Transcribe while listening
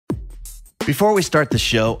Before we start the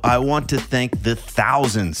show, I want to thank the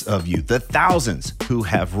thousands of you, who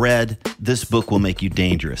have read This Book Will Make You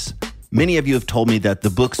Dangerous. Many of you have told me that the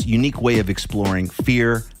book's unique way of exploring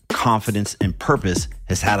fear, confidence, and purpose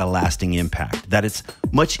has had a lasting impact, that it's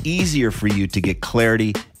much easier for you to get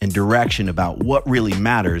clarity and direction about what really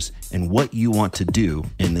matters and what you want to do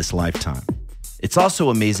in this lifetime. It's also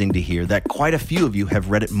amazing to hear that quite a few of you have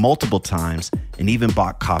read it multiple times and even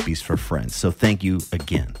bought copies for friends, so thank you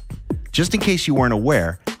again. Just in case you weren't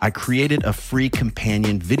aware, I created a free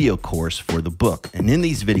companion video course for the book. And in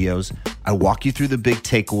these videos, I walk you through the big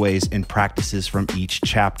takeaways and practices from each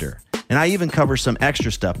chapter. And I even cover some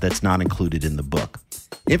extra stuff that's not included in the book.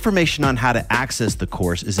 Information on how to access the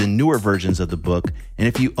course is in newer versions of the book. And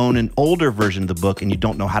if you own an older version of the book and you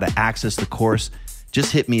don't know how to access the course,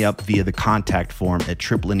 just hit me up via the contact form at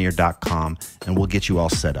triplinear.com and we'll get you all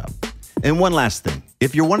set up. And one last thing,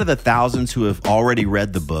 if you're one of the thousands who have already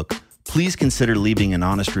read the book, please consider leaving an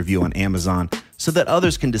honest review on Amazon so that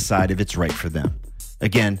others can decide if it's right for them.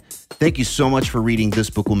 Again, thank you so much for reading This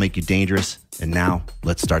Book Will Make You Dangerous. And now,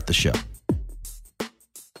 let's start the show.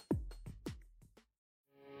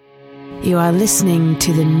 You are listening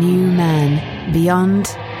to the new man beyond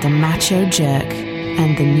the macho jerk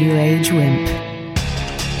and the new age wimp.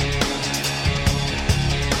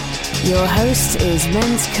 Your host is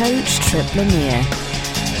men's coach Trip Lanier.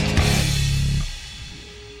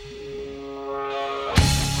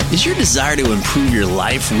 Is your desire to improve your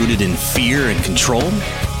life rooted in fear and control?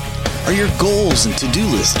 Are your goals and to-do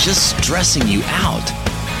lists just stressing you out?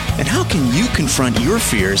 And how can you confront your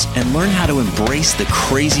fears and learn how to embrace the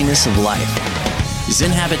craziness of life?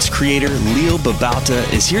 Zen Habits creator Leo Babauta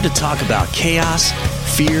is here to talk about chaos,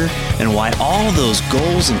 fear, and why all those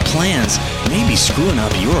goals and plans may be screwing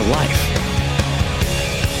up your life.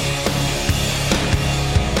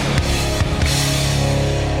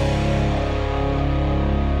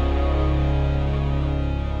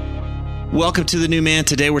 Welcome to The New Man.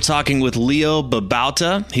 Today we're talking with Leo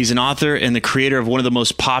Babauta. He's an author and the creator of one of the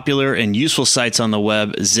most popular and useful sites on the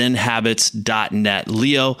web, zenhabits.net.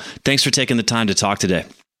 Leo, thanks for taking the time to talk today.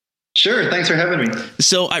 Sure. Thanks for having me.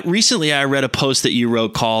 So recently I read a post that you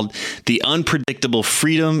wrote called The Unpredictable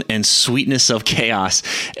Freedom and Sweetness of Chaos.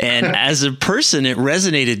 And as a person, it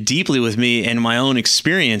resonated deeply with me and my own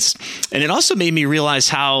experience. And it also made me realize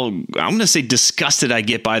how, I'm going to say, disgusted I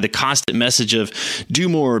get by the constant message of do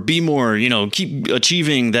more, be more, keep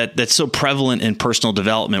achieving that's so prevalent in personal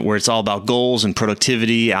development, where it's all about goals and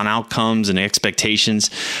productivity and outcomes and expectations.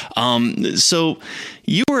 So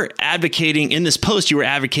you were advocating in this post,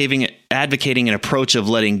 advocating an approach of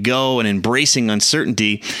letting go and embracing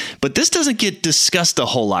uncertainty, but this doesn't get discussed a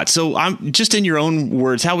whole lot. So I'm just, in your own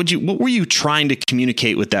words, what were you trying to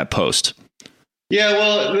communicate with that post? Yeah,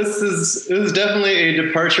 well, this is definitely a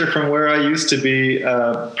departure from where I used to be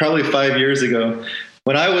probably 5 years ago,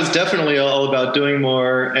 when I was definitely all about doing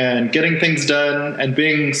more and getting things done and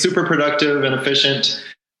being super productive and efficient.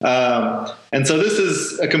 And so this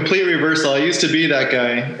is a complete reversal. I used to be that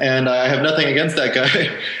guy, and I have nothing against that guy.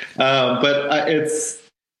 But it's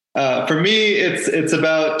for me, it's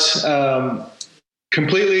about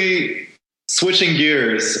completely switching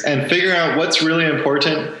gears and figuring out what's really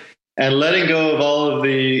important and letting go of all of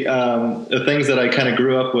the things that I kind of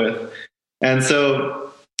grew up with. And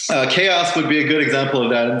so chaos would be a good example of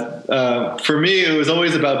that. For me, it was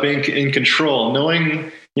always about being in control,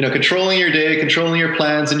 controlling your day, controlling your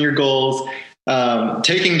plans and your goals,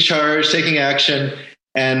 taking charge, taking action,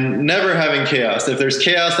 and never having chaos. If there's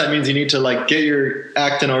chaos, that means you need to get your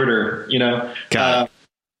act in order,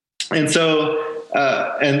 and so,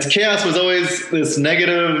 and chaos was always this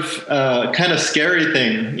negative, kind of scary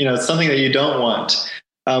thing, something that you don't want.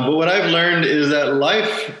 But what I've learned is that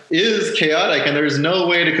life is chaotic and there's no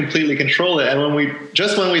way to completely control it. And when we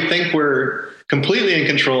think we're completely in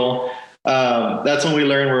control, that's when we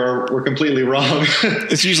learn we're completely wrong.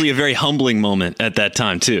 It's usually a very humbling moment at that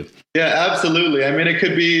time too. Yeah, absolutely. I mean, it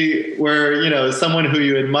could be where, someone who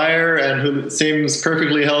you admire and who seems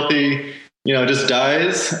perfectly healthy, just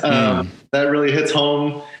dies. That really hits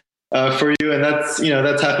home for you. And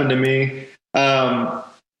that's happened to me. And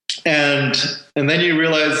then you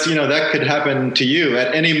realize, that could happen to you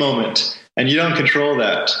at any moment and you don't control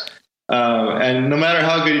that. And no matter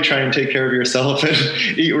how good you try and take care of yourself and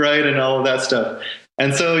eat right and all of that stuff.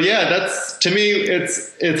 And so, yeah, that's, to me,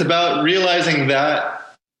 it's about realizing that,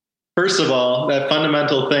 first of all, that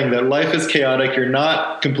fundamental thing that life is chaotic. You're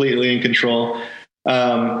not completely in control.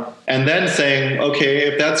 And then saying, okay,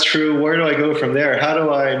 if that's true, where do I go from there? How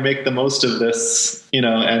do I make the most of this,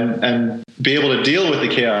 and be able to deal with the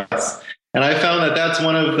chaos? And I found that that's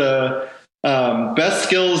one of the best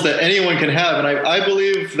skills that anyone can have. And I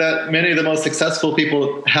believe that many of the most successful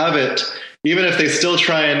people have it, even if they still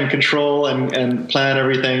try and control and plan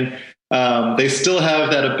everything. They still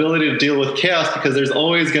have that ability to deal with chaos, because there's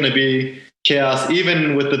always going to be chaos,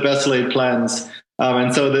 even with the best laid plans.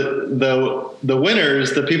 And so the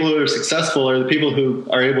winners, the people who are successful, are the people who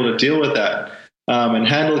are able to deal with that and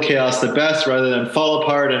handle chaos the best, rather than fall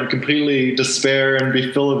apart and completely despair and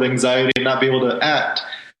be full of anxiety and not be able to act.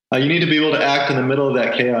 You need to be able to act in the middle of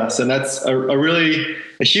that chaos. And that's a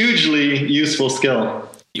hugely useful skill.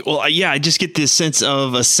 Well, yeah, I just get this sense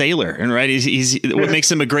of a sailor, and right, he's what makes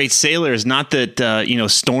him a great sailor is not that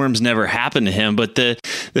storms never happen to him, but the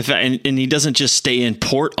fact, and he doesn't just stay in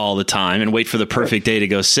port all the time and wait for the perfect day to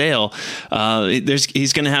go sail.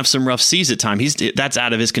 He's going to have some rough seas at times. That's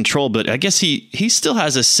out of his control, but I guess he still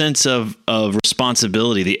has a sense of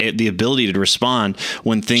responsibility, the ability to respond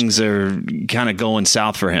when things are kind of going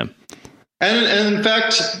south for him. And in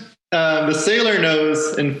fact, the sailor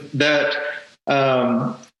knows that.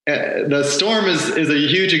 The storm is a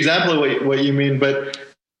huge example of what you mean, but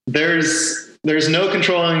there's no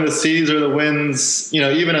controlling the seas or the winds,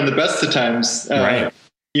 even in the best of times. Right.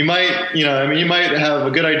 You might, you might have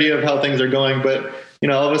a good idea of how things are going, but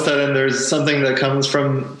all of a sudden there's something that comes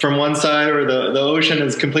from one side, or the ocean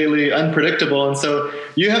is completely unpredictable. And so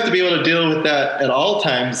you have to be able to deal with that at all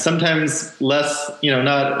times, sometimes less,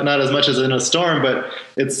 not as much as in a storm, but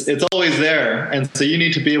it's always there. And so you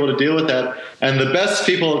need to be able to deal with that. And the best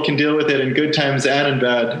people can deal with it in good times and in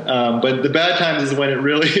bad. But the bad times is when it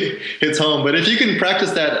really hits home. But if you can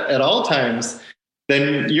practice that at all times,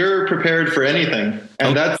 then you're prepared for anything.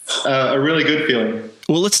 And that's a really good feeling.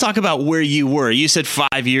 Well, let's talk about where you were. You said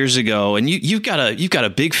 5 years ago, and you've got a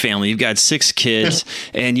big family. You've got 6 kids,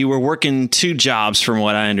 and you were working 2 jobs, from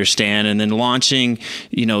what I understand, and then launching,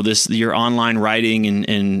 your online writing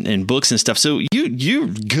and books and stuff. So you're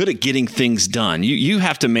good at getting things done. You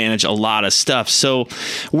have to manage a lot of stuff. So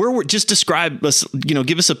just describe us,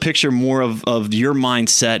 give us a picture more of your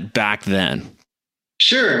mindset back then.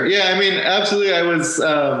 Not Yeah, I mean, absolutely. I was.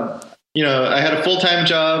 I had a full-time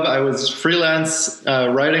job. I was freelance,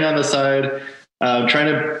 writing on the side,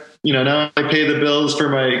 trying to, not only pay the bills for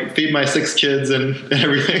feed my 6 kids and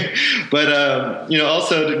everything, but,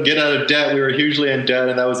 also to get out of debt. We were hugely in debt,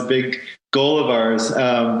 and that was a big goal of ours.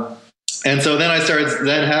 And so then I started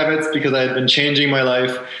Zen Habits, because I had been changing my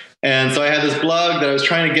life. And so I had this blog that I was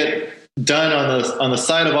trying to get done on the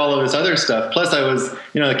side of all of this other stuff. Plus I was,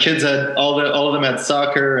 the kids had all of them had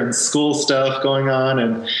soccer and school stuff going on,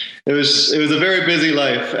 and it was a very busy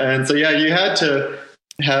life. And so, yeah, you had to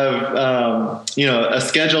have, a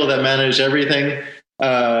schedule that managed everything.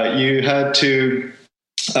 You had to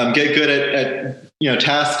get good at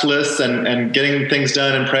task lists and getting things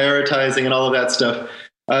done and prioritizing and all of that stuff.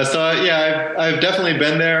 I've definitely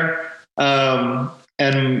been there.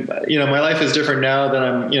 And, my life is different now that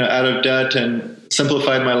I'm, out of debt and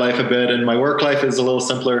simplified my life a bit, and my work life is a little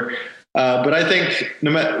simpler. But I think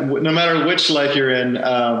no matter which life you're in,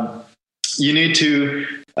 you need to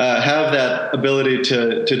have that ability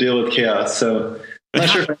to deal with chaos. So I'm not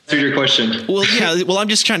sure if I answered your question. Well, yeah. Well, I'm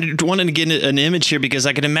just wanting to get an image here, because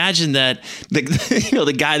I can imagine that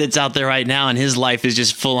the guy that's out there right now and his life is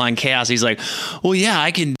just full on chaos. He's like, well, yeah,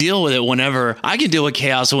 I can deal with it whenever I can deal with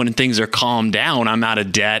chaos when things are calmed down. I'm out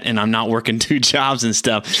of debt and I'm not working 2 jobs and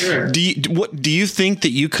stuff. Sure. Do you think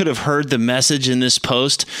that you could have heard the message in this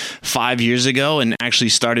post 5 years ago and actually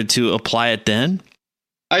started to apply it then?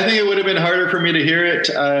 I think it would have been harder for me to hear it,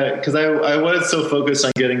 because I was so focused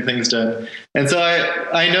on getting things done. And so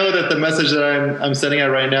I know that the message that I'm sending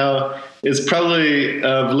out right now is probably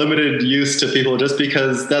of limited use to people, just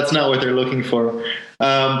because that's not what they're looking for.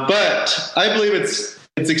 But I believe it's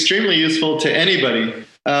extremely useful to anybody.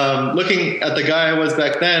 Looking at the guy I was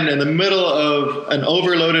back then, in the middle of an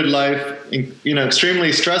overloaded life,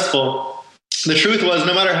 extremely stressful, the truth was,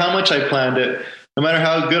 no matter how much I planned it, no matter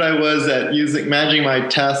how good I was at managing my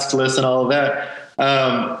task list and all of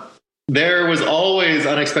that, there was always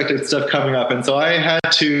unexpected stuff coming up. And so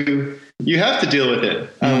you have to deal with it.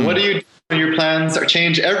 What do you do when your plans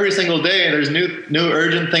change every single day? There's new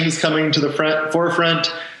urgent things coming to the forefront.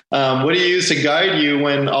 What do you use to guide you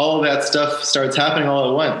when all of that stuff starts happening all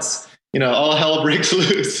at once? All hell breaks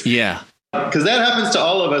loose. Yeah. Because that happens to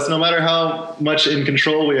all of us, no matter how much in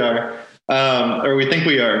control we are, or we think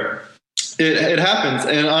we are. It happens,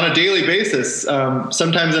 and on a daily basis,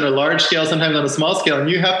 sometimes in a large scale, sometimes on a small scale, and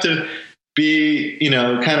you have to be,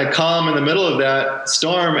 kind of calm in the middle of that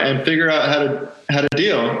storm and figure out how to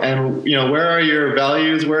deal. And, where are your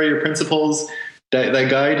values? Where are your principles that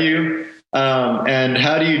guide you? And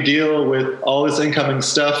how do you deal with all this incoming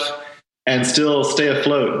stuff and still stay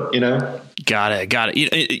afloat, Got it.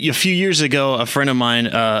 A few years ago, a friend of mine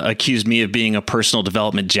accused me of being a personal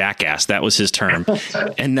development jackass. That was his term,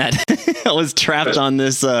 and that I was trapped on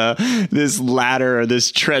this ladder or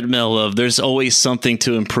this treadmill of there's always something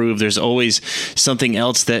to improve. There's always something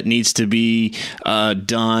else that needs to be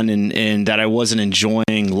done, and that I wasn't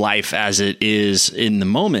enjoying life as it is in the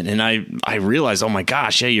moment. And I realized, oh my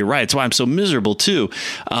gosh, yeah, you're right. That's why I'm so miserable too.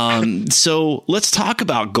 So let's talk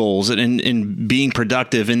about goals and being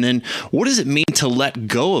productive, and then what does it mean to let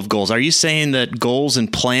go of goals? Are you saying that goals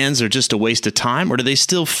and plans are just a waste of time, or do they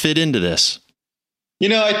still fit into this?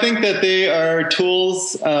 I think that they are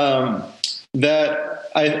tools that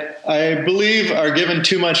I believe are given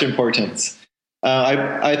too much importance.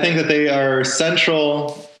 I think that they are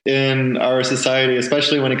central in our society,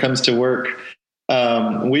 especially when it comes to work.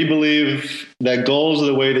 We believe that goals are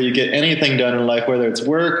the way that you get anything done in life, whether it's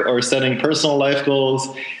work or setting personal life goals,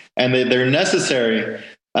 and they're necessary.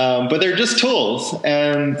 But they're just tools,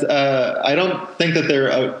 and I don't think that they're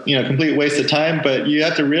a complete waste of time. But you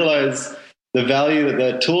have to realize the value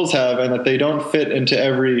that tools have, and that they don't fit into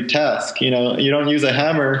every task. You don't use a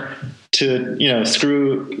hammer to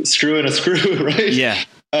screw in a screw, right? Yeah.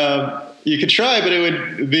 You could try, but it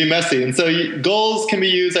would be messy. And so goals can be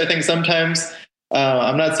used, I think, sometimes.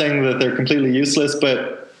 I'm not saying that they're completely useless,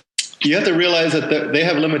 but you have to realize that they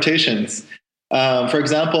have limitations. For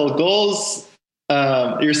example, goals.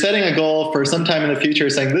 You're setting a goal for some time in the future,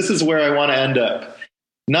 saying, this is where I want to end up,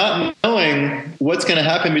 not knowing what's going to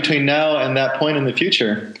happen between now and that point in the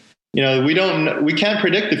future. We can't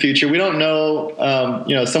predict the future. We don't know,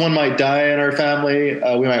 someone might die in our family.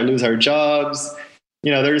 We might lose our jobs.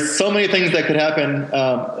 There's so many things that could happen.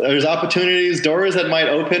 There's opportunities, doors that might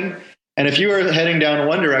open. And if you are heading down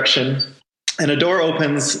one direction and a door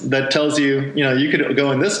opens that tells you, you could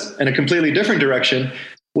go in a completely different direction,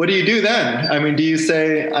 what do you do then? I mean, do you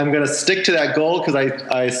say, I'm going to stick to that goal because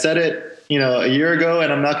I set it, a year ago,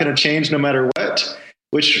 and I'm not going to change no matter what,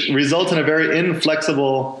 which results in a very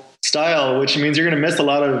inflexible style, which means you're going to miss a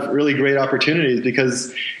lot of really great opportunities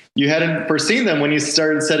because you hadn't foreseen them when you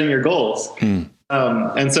started setting your goals.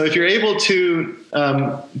 And so if you're able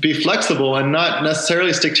to be flexible and not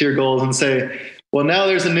necessarily stick to your goals and say, well, now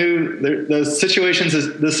there's the situation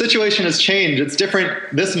has changed. It's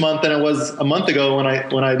different this month than it was a month ago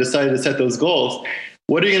when I decided to set those goals.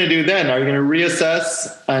 What are you going to do then? Are you going to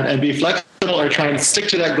reassess and be flexible, or try and stick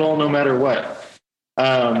to that goal no matter what?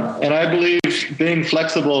 And I believe being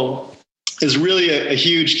flexible is really a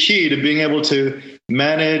huge key to being able to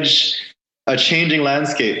manage a changing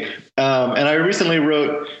landscape. And I recently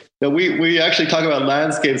wrote that we actually talk about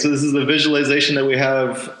landscapes. So this is the visualization that we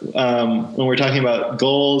have when we're talking about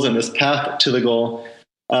goals and this path to the goal.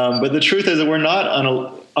 But the truth is that we're not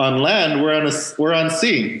on land, we're on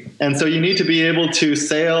sea. And so you need to be able to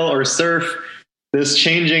sail or surf this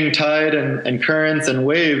changing tide and currents and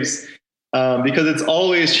waves, because it's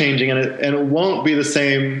always changing, and it won't be the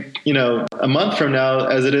same, a month from now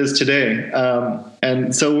as it is today.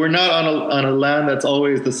 And so we're not on a land that's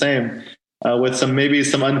always the same, with maybe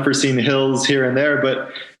some unforeseen hills here and there,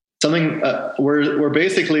 but something we're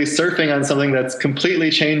basically surfing on something that's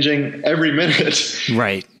completely changing every minute.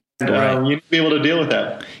 Right. And, you need to be able to deal with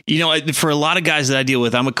that. For a lot of guys that I deal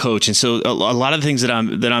with, I'm a coach, and so a lot of the things that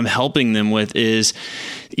I'm helping them with is,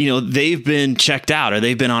 they've been checked out or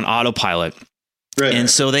they've been on autopilot. Right. And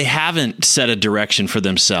so they haven't set a direction for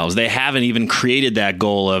themselves. They haven't even created that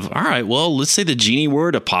goal of, all right, well, let's say the genie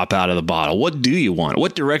were to pop out of the bottle. What do you want?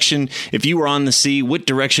 What direction, if you were on the sea, what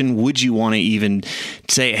direction would you want to even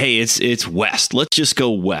say, hey, it's west. Let's just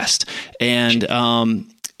go west. And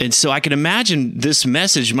so I can imagine this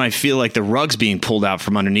message might feel like the rug's being pulled out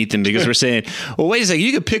from underneath them, because we're saying, well, wait a second,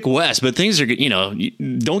 you could pick west, but things are,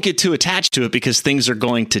 don't get too attached to it because things are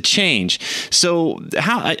going to change. So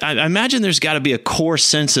I imagine there's got to be a core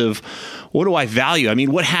sense of, what do I value? I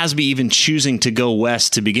mean, what has me even choosing to go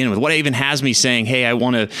west to begin with? What even has me saying, hey, I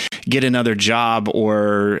want to get another job,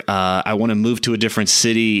 or I want to move to a different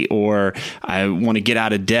city, or I want to get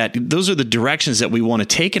out of debt? Those are the directions that we want to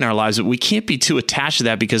take in our lives, but we can't be too attached to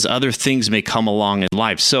that because other things may come along in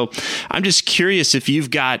life. So I'm just curious if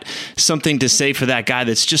you've got something to say for that guy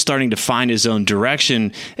that's just starting to find his own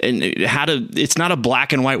direction, and it's not a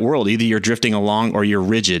black and white world. Either you're drifting along or you're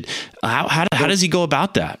rigid. How does he go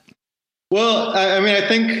about that? Well, I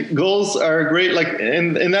think goals are great. Like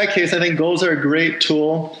in that case, I think goals are a great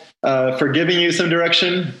tool for giving you some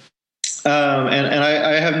direction. And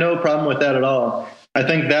I have no problem with that at all. I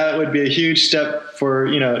think that would be a huge step for,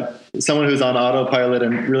 someone who's on autopilot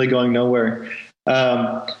and really going nowhere.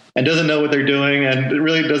 and doesn't know what they're doing, and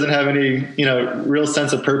really doesn't have any, real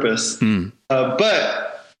sense of purpose. But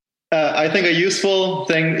I think a useful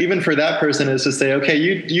thing, even for that person, is to say, okay,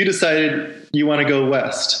 you decided you want to go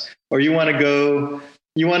west, or you want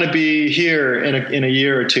to be here in a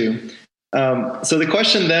year or two. So the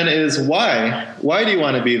question then is why? Why do you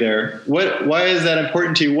want to be there? Why is that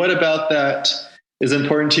important to you? What about that is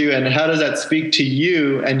important to you? And how does that speak to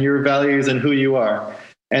you and your values and who you are?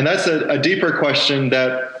 And that's a deeper question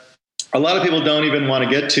that a lot of people don't even want to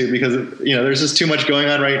get to, because, there's just too much going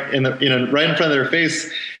on right in front of their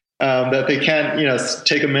face, that they can't,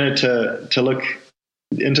 take a minute to look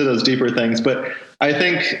into those deeper things. But I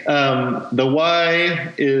think the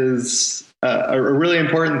why is a really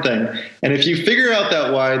important thing. And if you figure out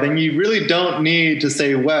that why, then you really don't need to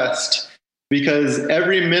say west, because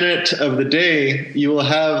every minute of the day you will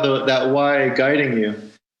have that why guiding you.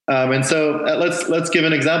 And so let's give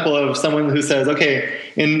an example of someone who says, okay,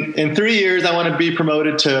 in 3 years, I want to be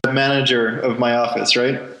promoted to manager of my office,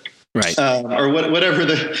 right? Right. Or whatever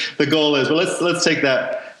the goal is. But let's take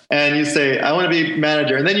that. And you say, I want to be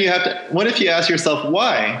manager. And then you have to, what if you ask yourself,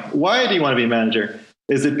 why? Why do you want to be manager?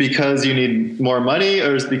 Is it because you need more money,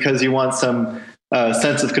 or is it because you want some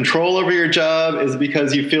sense of control over your job? Is it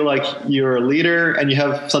because you feel like you're a leader and you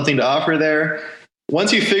have something to offer there?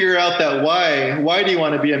 Once you figure out that why do you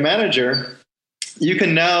want to be a manager, you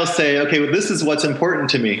can now say, okay, well, this is what's important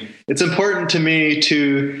to me. It's important to me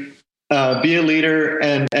to be a leader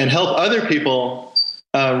and help other people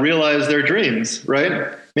realize their dreams,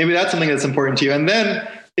 right? Maybe that's something that's important to you. And then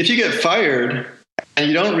if you get fired and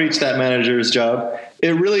you don't reach that manager's job,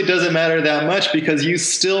 it really doesn't matter that much, because you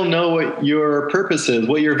still know what your purpose is,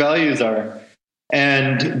 what your values are.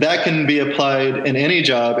 And that can be applied in any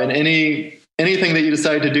job and anything that you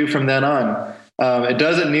decide to do from then on. It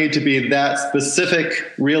doesn't need to be that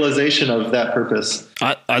specific realization of that purpose.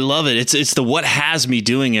 I love it. It's the what has me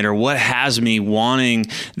doing it, or what has me wanting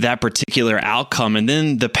that particular outcome. And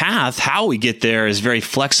then the path, how we get there, is very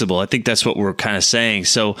flexible. I think that's what we're kind of saying.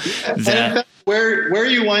 So that where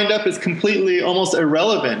you wind up is completely almost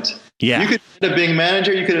irrelevant. Yeah. You could end up being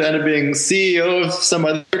manager. You could end up being CEO of some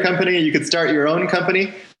other company. You could start your own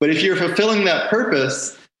company. But if you're fulfilling that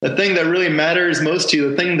purpose, the thing that really matters most to you,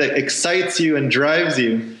 the thing that excites you and drives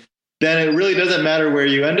you, then it really doesn't matter where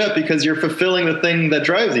you end up, because you're fulfilling the thing that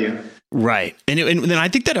drives you. Right. And then I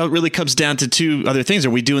think that really comes down to two other things. Are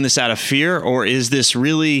we doing this out of fear, or is this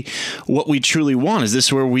really what we truly want? Is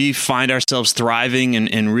this where we find ourselves thriving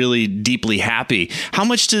and really deeply happy? How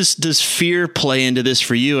much does fear play into this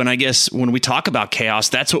for you? And I guess when we talk about chaos,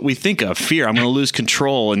 that's what we think of: fear. I'm going to lose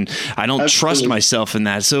control, and I don't trust myself in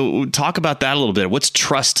that. So talk about that a little bit. What's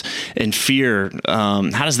trust and fear?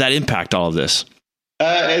 How does that impact all of this?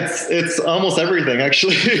 It's almost everything,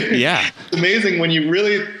 actually. Yeah. It's amazing when you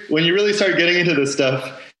really start getting into this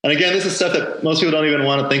stuff. And again, this is stuff that most people don't even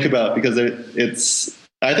want to think about, because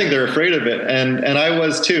I think they're afraid of it. And I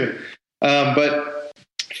was too. But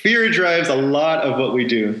fear drives a lot of what we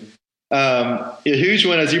do. A huge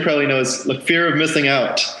one, as you probably know, is the fear of missing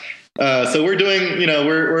out. So we're doing,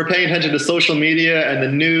 we're paying attention to social media and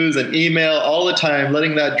the news and email all the time,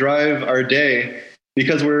 letting that drive our day,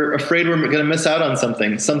 because we're afraid we're going to miss out on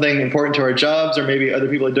something important to our jobs, or maybe other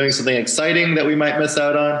people are doing something exciting that we might miss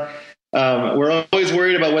out on. We're always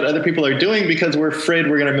worried about what other people are doing, because we're afraid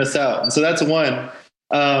we're going to miss out. And so that's one.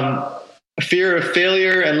 Fear of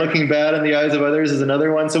failure and looking bad in the eyes of others is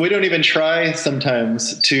another one. So we don't even try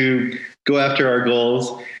sometimes to go after our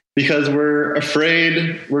goals, because we're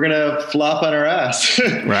afraid we're going to flop on our ass.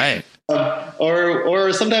 Right.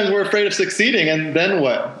 Or sometimes we're afraid of succeeding, and then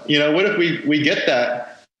what? What if we get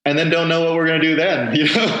that and then don't know what we're going to do then?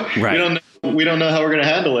 Right. We don't know how we're going to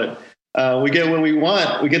handle it. We get what we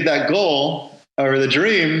want. We get that goal or the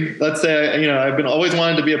dream. Let's say, I've been always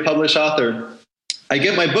wanted to be a published author. I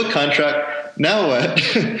get my book contract. Now what?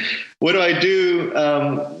 What do I do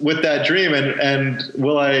with that dream? And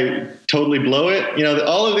will I totally blow it?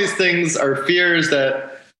 All of these things are fears that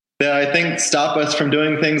I think stop us from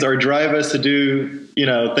doing things, or drive us to do,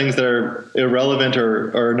 things that are irrelevant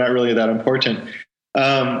or not really that important.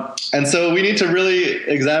 And so we need to really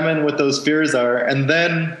examine what those fears are, and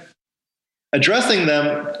then addressing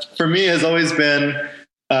them, for me, has always been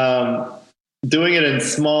doing it in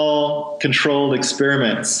small, controlled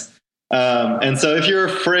experiments. And so if you're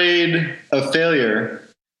afraid of failure,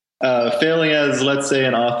 failing as, let's say,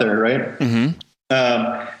 an author, right?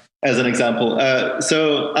 Mm-hmm. As an example.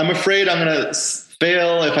 So I'm afraid I'm going to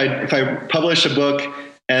fail if I publish a book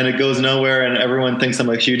and it goes nowhere and everyone thinks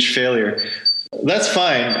I'm a huge failure. That's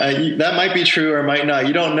fine. That might be true or might not.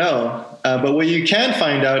 You don't know. But what you can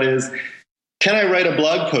find out is can I write a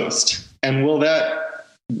blog post? And will that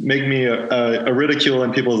make me a ridicule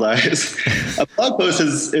in people's eyes? A blog post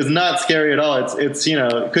is not scary at all. It's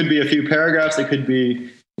it could be a few paragraphs. It could be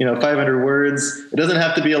 500 words. It doesn't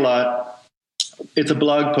have to be a lot. It's a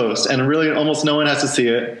blog post, and really almost no one has to see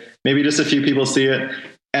it. Maybe just a few people see it.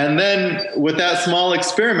 And then with that small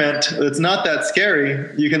experiment, it's not that scary.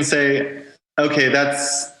 You can say, okay,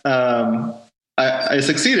 that's I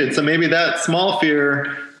succeeded. So maybe that small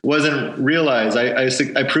fear wasn't realized.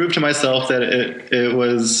 I proved to myself that it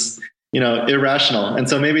was irrational. And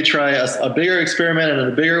so maybe try a bigger experiment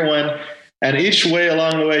and a bigger one. And each way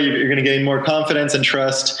along the way, you're going to gain more confidence and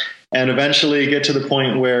trust, and eventually get to the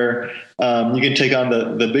point where you can take on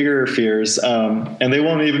the bigger fears. And they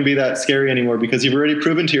won't even be that scary anymore, because you've already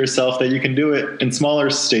proven to yourself that you can do it in smaller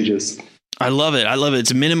stages. I love it.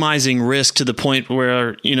 It's minimizing risk to the point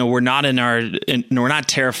where, we're not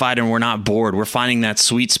terrified and we're not bored. We're finding that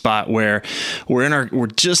sweet spot where we're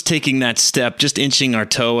just taking that step, just inching our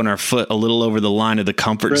toe and our foot a little over the line of the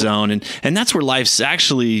comfort zone. And that's where life's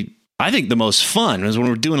actually, I think, the most fun, is when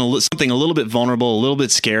we're doing something a little bit vulnerable, a little bit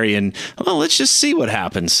scary, and let's just see what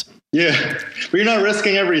happens. Yeah, but you're not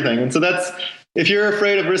risking everything. And so if you're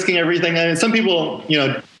afraid of risking everything, and some people,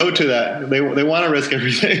 go to that, they want to risk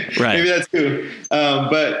everything. Right. Maybe that's too.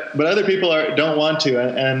 But other people don't want to.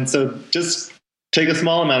 And so just take a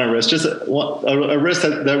small amount of risk, just a risk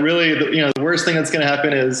that really, the worst thing that's going to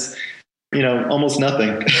happen is, almost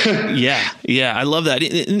nothing. Yeah. I love that.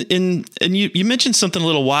 And you mentioned something a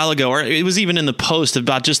little while ago, or it was even in the post,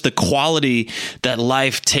 about just the quality that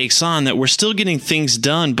life takes on, that we're still getting things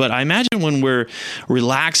done. But I imagine when we're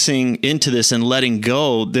relaxing into this and letting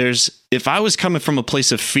go, if I was coming from a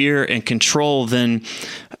place of fear and control, then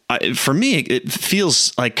for me, it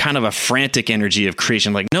feels like kind of a frantic energy of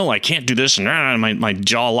creation. Like, no, I can't do this. And my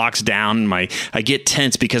jaw locks down. I get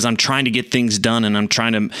tense because I'm trying to get things done and I'm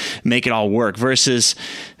trying to make it all work, versus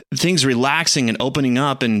things relaxing and opening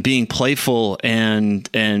up and being playful. And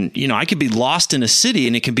I could be lost in a city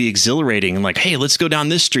and it can be exhilarating and like, hey, let's go down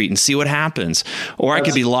this street and see what happens. Or I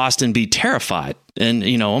could be lost and be terrified. And,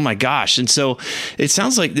 oh my gosh. And so it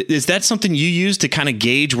sounds like, is that something you use to kind of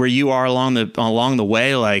gauge where you are along the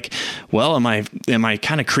way? Like, well, am I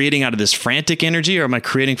kind of creating out of this frantic energy, or am I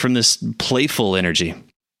creating from this playful energy?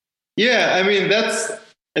 Yeah. I mean, that's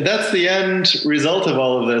the end result of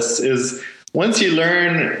all of this, is once you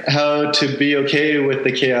learn how to be okay with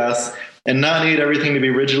the chaos and not need everything to be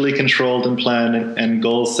rigidly controlled and planned and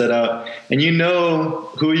goals set out, and you know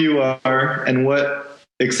who you are and what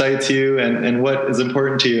excites you and what is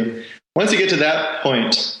important to you. Once you get to that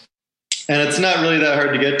point, and it's not really that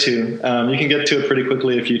hard to get to, you can get to it pretty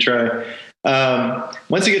quickly if you try.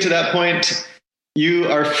 Once you get to that point, you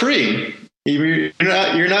are free. You're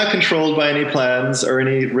not controlled by any plans or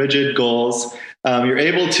any rigid goals. You're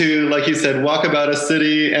able to, like you said, walk about a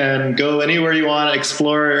city and go anywhere you want,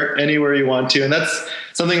 explore anywhere you want to. And that's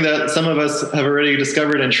something that some of us have already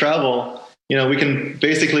discovered in travel. We can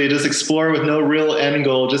basically just explore with no real end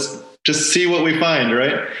goal, just see what we find,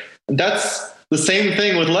 right? And that's the same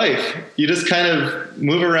thing with life. You just kind of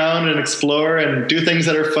move around and explore and do things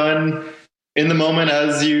that are fun in the moment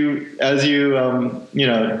as you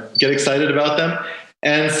get excited about them,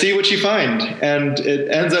 and see what you find. And it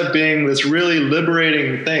ends up being this really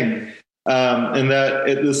liberating thing. And that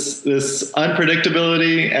this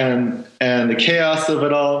unpredictability and the chaos of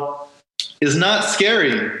it all is not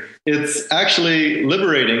scary. It's actually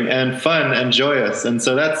liberating and fun and joyous. And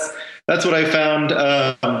so that's what I found.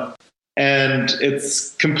 And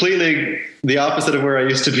it's completely the opposite of where I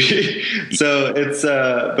used to be. So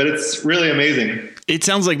but it's really amazing. It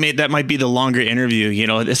sounds like, mate, that might be the longer interview.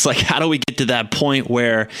 It's like, how do we get to that point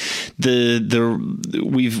where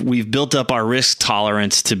we've built up our risk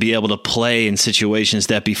tolerance to be able to play in situations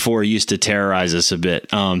that before used to terrorize us a bit?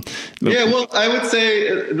 Well, I would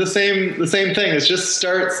say the same thing is just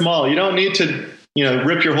start small. You don't need to,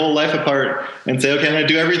 rip your whole life apart and say, okay, I'm going to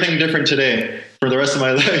do everything different today for the rest of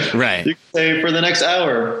my life. Right. You can say, for the next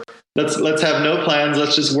hour, let's have no plans.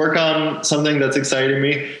 Let's just work on something that's exciting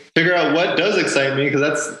me. Figure out what does excite me, because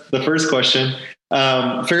that's the first question.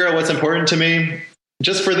 Figure out what's important to me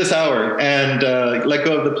just for this hour, and let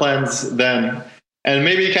go of the plans then. And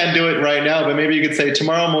maybe you can't do it right now, but maybe you could say,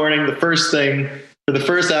 tomorrow morning, the first thing for the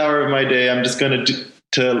first hour of my day, I'm just going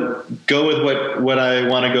to go with what I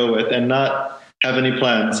want to go with and not have any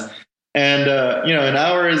plans. And, an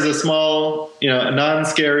hour is a small, a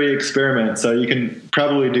non-scary experiment. So you can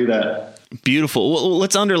probably do that. Beautiful. Well,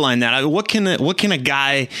 let's underline that. What can a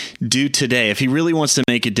guy do today if he really wants to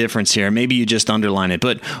make a difference here? Maybe you just underline it,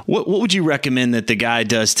 but what would you recommend that the guy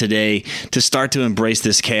does today to start to embrace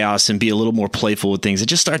this chaos and be a little more playful with things and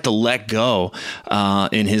just start to let go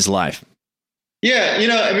in his life? Yeah,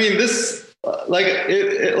 this like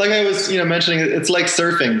I was mentioning, it's like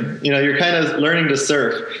surfing. You're kind of learning to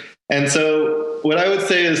surf, and so what I would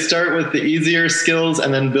say is start with the easier skills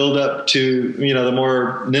and then build up to, the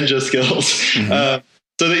more ninja skills. Mm-hmm.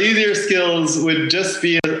 So the easier skills would just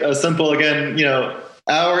be a simple, again,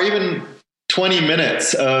 hour, even 20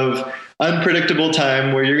 minutes of unpredictable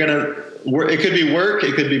time where you're going to work. It could be work.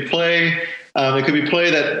 It could be play. It could be play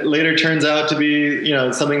that later turns out to be,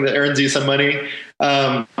 something that earns you some money.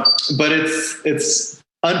 But it's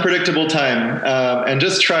unpredictable time. And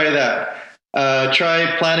just try that.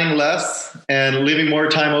 Try planning less and leaving more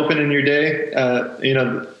time open in your day,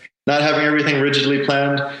 not having everything rigidly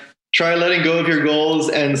planned. Try letting go of your goals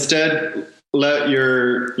and instead let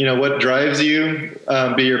your, what drives you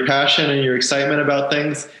be your passion and your excitement about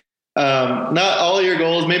things. Not all your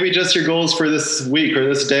goals, maybe just your goals for this week or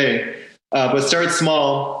this day, but start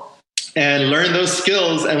small and learn those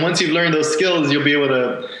skills. And once you've learned those skills, you'll be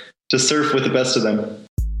able to surf with the best of them.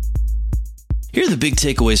 Here are the big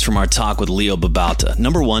takeaways from our talk with Leo Babauta.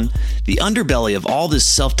 Number one, the underbelly of all this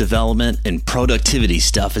self-development and productivity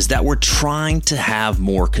stuff is that we're trying to have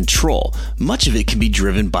more control. Much of it can be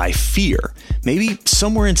driven by fear. Maybe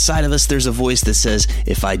somewhere inside of us there's a voice that says,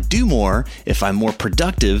 if I do more, if I'm more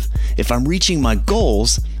productive, if I'm reaching my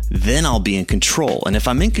goals, then I'll be in control. And if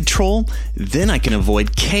I'm in control, then I can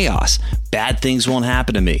avoid chaos. Bad things won't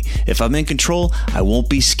happen to me. If I'm in control, I won't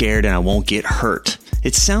be scared and I won't get hurt.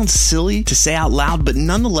 It sounds silly to say out loud, but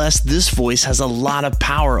nonetheless, this voice has a lot of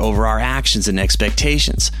power over our actions and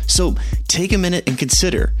expectations. So take a minute and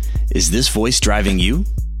consider, is this voice driving you?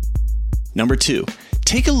 Number two,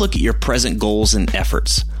 take a look at your present goals and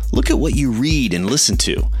efforts. Look at what you read and listen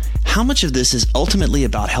to. How much of this is ultimately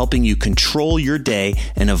about helping you control your day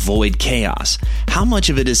and avoid chaos? How much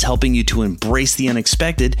of it is helping you to embrace the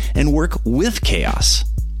unexpected and work with chaos?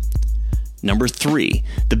 Number three,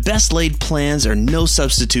 the best laid plans are no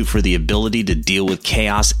substitute for the ability to deal with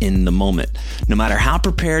chaos in the moment. No matter how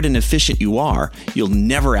prepared and efficient you are, you'll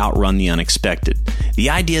never outrun the unexpected. The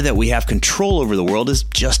idea that we have control over the world is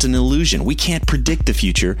just an illusion. We can't predict the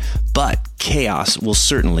future, but chaos will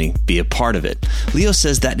certainly be a part of it. Leo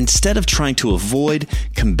says that instead of trying to avoid,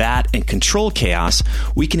 combat, and control chaos,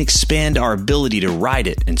 we can expand our ability to ride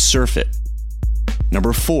it and surf it.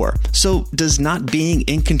 Number four, so does not being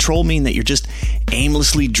in control mean that you're just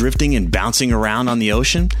aimlessly drifting and bouncing around on the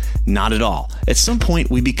ocean? Not at all. At some point,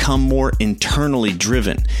 we become more internally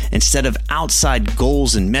driven. Instead of outside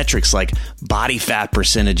goals and metrics like body fat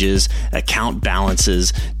percentages, account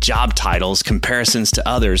balances, job titles, comparisons to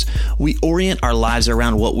others, we orient our lives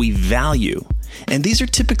around what we value. And these are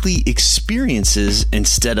typically experiences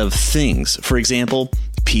instead of things. For example,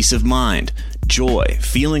 peace of mind, joy,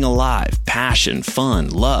 feeling alive, passion, fun,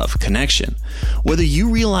 love, connection. Whether you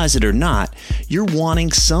realize it or not, you're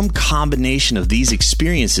wanting some combination of these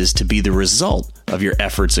experiences to be the result of your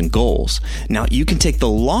efforts and goals. Now, you can take the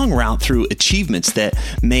long route through achievements that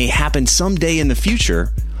may happen someday in the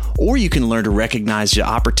future, or you can learn to recognize the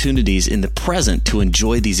opportunities in the present to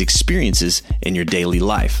enjoy these experiences in your daily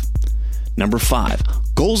life. Number five,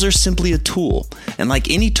 goals are simply a tool, and like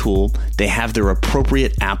any tool, they have their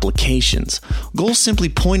appropriate applications. Goals simply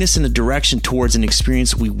point us in a direction towards an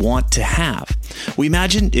experience we want to have. We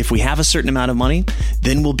imagine if we have a certain amount of money,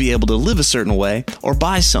 then we'll be able to live a certain way or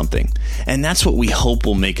buy something, and that's what we hope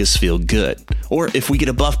will make us feel good. Or if we get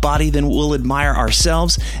a buff body, then we'll admire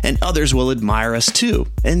ourselves and others will admire us too,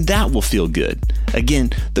 and that will feel good.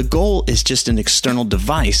 Again, the goal is just an external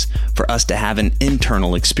device for us to have an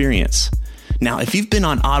internal experience. Now, if you've been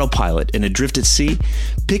on autopilot and adrift at sea,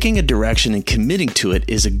 picking a direction and committing to it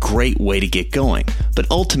is a great way to get going. But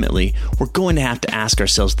ultimately, we're going to have to ask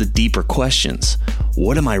ourselves the deeper questions.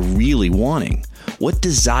 What am I really wanting? What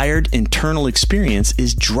desired internal experience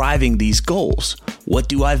is driving these goals? What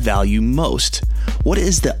do I value most? What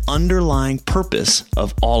is the underlying purpose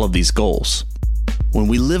of all of these goals? When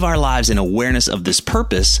we live our lives in awareness of this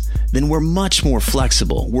purpose, then we're much more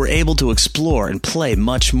flexible. We're able to explore and play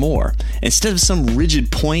much more. Instead of some rigid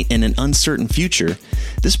point in an uncertain future,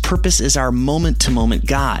 this purpose is our moment-to-moment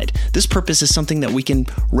guide. This purpose is something that we can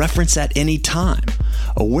reference at any time.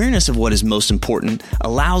 Awareness of what is most important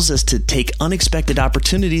allows us to take unexpected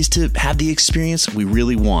opportunities to have the experience we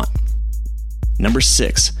really want. Number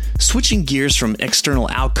 6, switching gears from external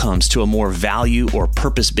outcomes to a more value or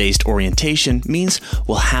purpose-based orientation means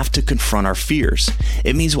we'll have to confront our fears.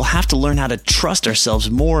 It means we'll have to learn how to trust ourselves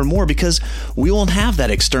more and more because we won't have that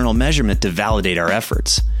external measurement to validate our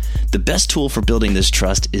efforts. The best tool for building this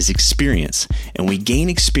trust is experience, and we gain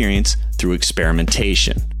experience through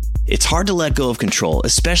experimentation. It's hard to let go of control,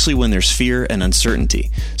 especially when there's fear and uncertainty.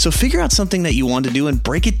 So figure out something that you want to do and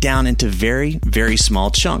break it down into very, very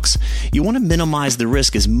small chunks. You want to minimize the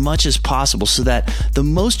risk as much as possible so that the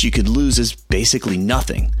most you could lose is basically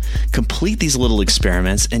nothing. Complete these little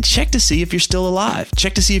experiments and check to see if you're still alive.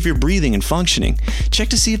 Check to see if you're breathing and functioning. Check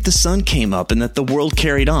to see if the sun came up and that the world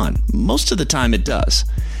carried on. Most of the time it does.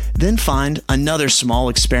 Then find another small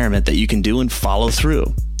experiment that you can do and follow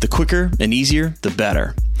through. The quicker and easier, the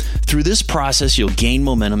better. Through this process, you'll gain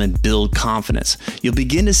momentum and build confidence. You'll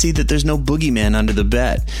begin to see that there's no boogeyman under the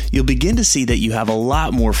bed. You'll begin to see that you have a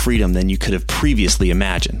lot more freedom than you could have previously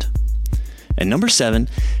imagined. And number 7,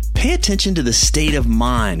 pay attention to the state of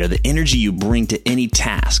mind or the energy you bring to any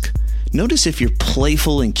task. Notice if you're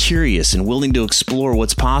playful and curious and willing to explore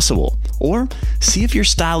what's possible. Or see if your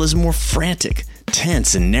style is more frantic,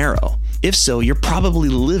 tense, and narrow. If so, you're probably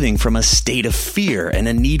living from a state of fear and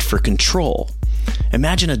a need for control.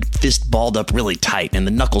 Imagine a fist balled up really tight and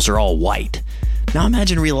the knuckles are all white. Now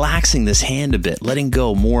imagine relaxing this hand a bit, letting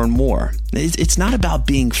go more and more. It's not about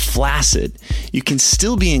being flaccid. You can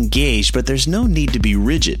still be engaged, but there's no need to be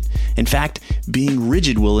rigid. In fact, being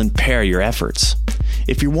rigid will impair your efforts.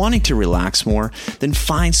 If you're wanting to relax more, then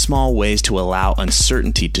find small ways to allow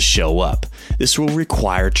uncertainty to show up. This will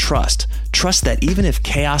require trust. Trust that even if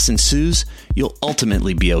chaos ensues, you'll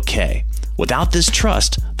ultimately be okay. Without this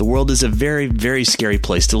trust, the world is a very, very scary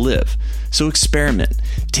place to live. So experiment.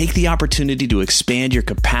 Take the opportunity to expand your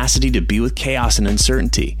capacity to be with chaos and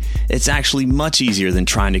uncertainty. It's actually much easier than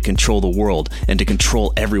trying to control the world and to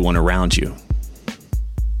control everyone around you.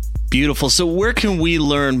 Beautiful. So where can we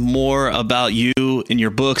learn more about you and your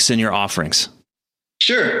books and your offerings?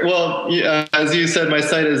 Sure. Well, as you said, my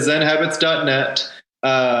site is zenhabits.net.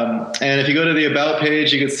 And if you go to the About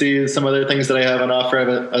page, you can see some other things that I have on offer. I have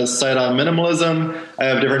a site on minimalism. I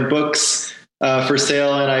have different books for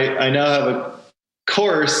sale. And I now have a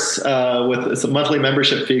course it's a monthly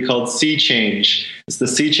membership fee called Sea Change. It's the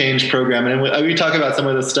Sea Change program. And we talk about some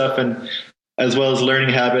of this stuff, and as well as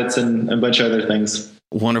learning habits and a bunch of other things.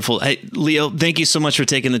 Wonderful. Hey, Leo, thank you so much for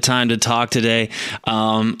taking the time to talk today.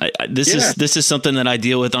 This is something that I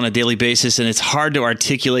deal with on a daily basis, and it's hard to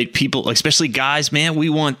articulate. People, especially guys, man, we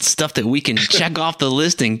want stuff that we can check off the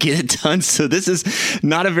list and get it done. So this is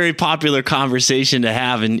not a very popular conversation to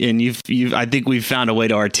have, and I think we've found a way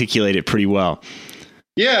to articulate it pretty well.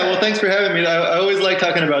 Yeah, well, thanks for having me. I always like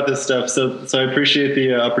talking about this stuff, so I appreciate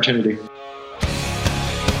the opportunity.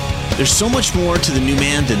 There's so much more to The New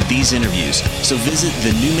Man than these interviews, so visit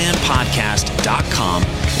thenewmanpodcast.com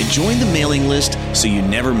and join the mailing list so you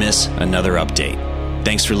never miss another update.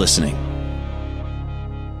 Thanks for listening.